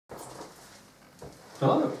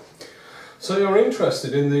Oh, so you're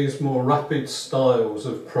interested in these more rapid styles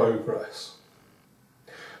of progress.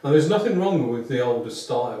 Now there's nothing wrong with the older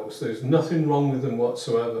styles, there's nothing wrong with them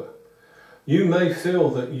whatsoever. You may feel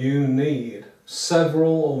that you need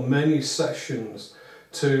several or many sessions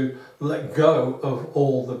to let go of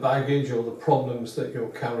all the baggage or the problems that you're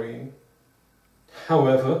carrying.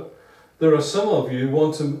 However, there are some of you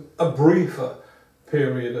wanting a briefer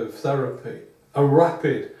period of therapy, a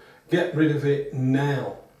rapid, get rid of it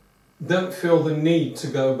now. Don't feel the need to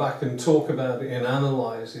go back and talk about it and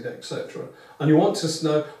analyse it, etc. And you want to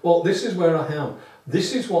know, well, this is where I am.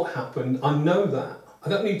 This is what happened. I know that. I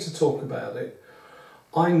don't need to talk about it.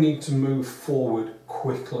 I need to move forward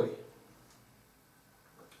quickly.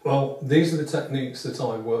 Well, these are the techniques that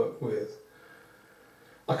I work with.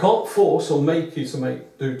 I can't force or make you to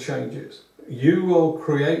do changes. You will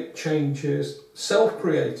create changes,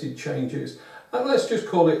 self-created changes, and let's just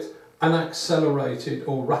call it an accelerated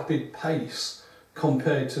or rapid pace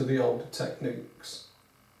compared to the older techniques.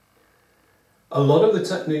 A lot of the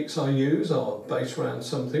techniques I use are based around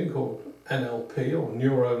something called NLP or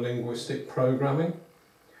neuro-linguistic programming,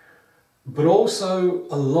 but also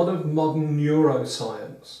a lot of modern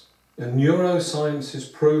neuroscience. And neuroscience is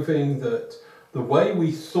proving that the way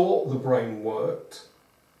we thought the brain worked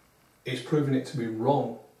is proving it to be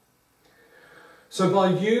wrong. So by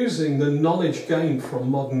using the knowledge gained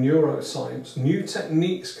from modern neuroscience, new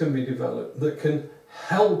techniques can be developed that can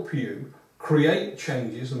help you create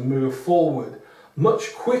changes and move forward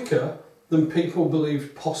much quicker than people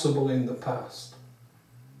believed possible in the past.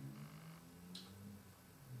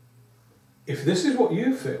 If this is what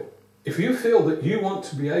you feel, if you feel that you want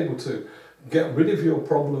to be able to get rid of your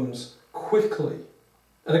problems quickly,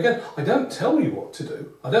 and again, I don't tell you what to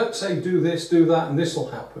do. I don't say do this, do that, and this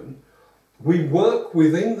will happen. We work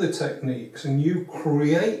within the techniques and you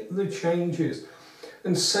create the changes.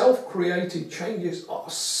 And self-created changes are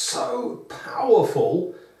so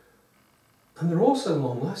powerful and they're also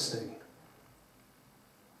long-lasting.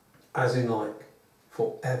 As in like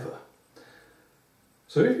forever.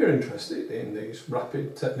 So if you're interested in these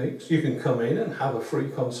rapid techniques, you can come in and have a free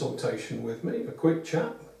consultation with me, a quick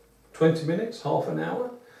chat, 20 minutes, half an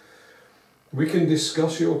hour. We can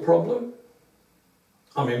discuss your problem.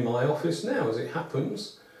 I'm in my office now, as it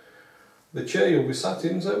happens. The chair you'll be sat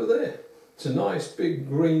in is over there. It's a nice, big,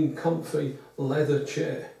 green, comfy leather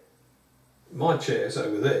chair. My chair's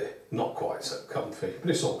over there. Not quite so comfy, but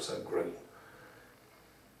it's also green.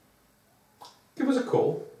 Give us a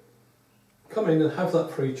call. Come in and have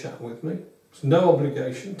that free chat with me. It's no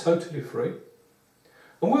obligation, totally free.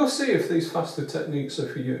 And we'll see if these faster techniques are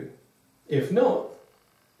for you. If not,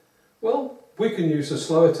 well, we can use the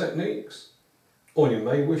slower techniques. Or you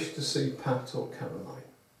may wish to see Pat or Caroline.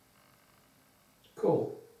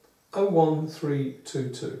 Call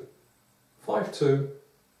 01322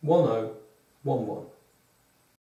 521011.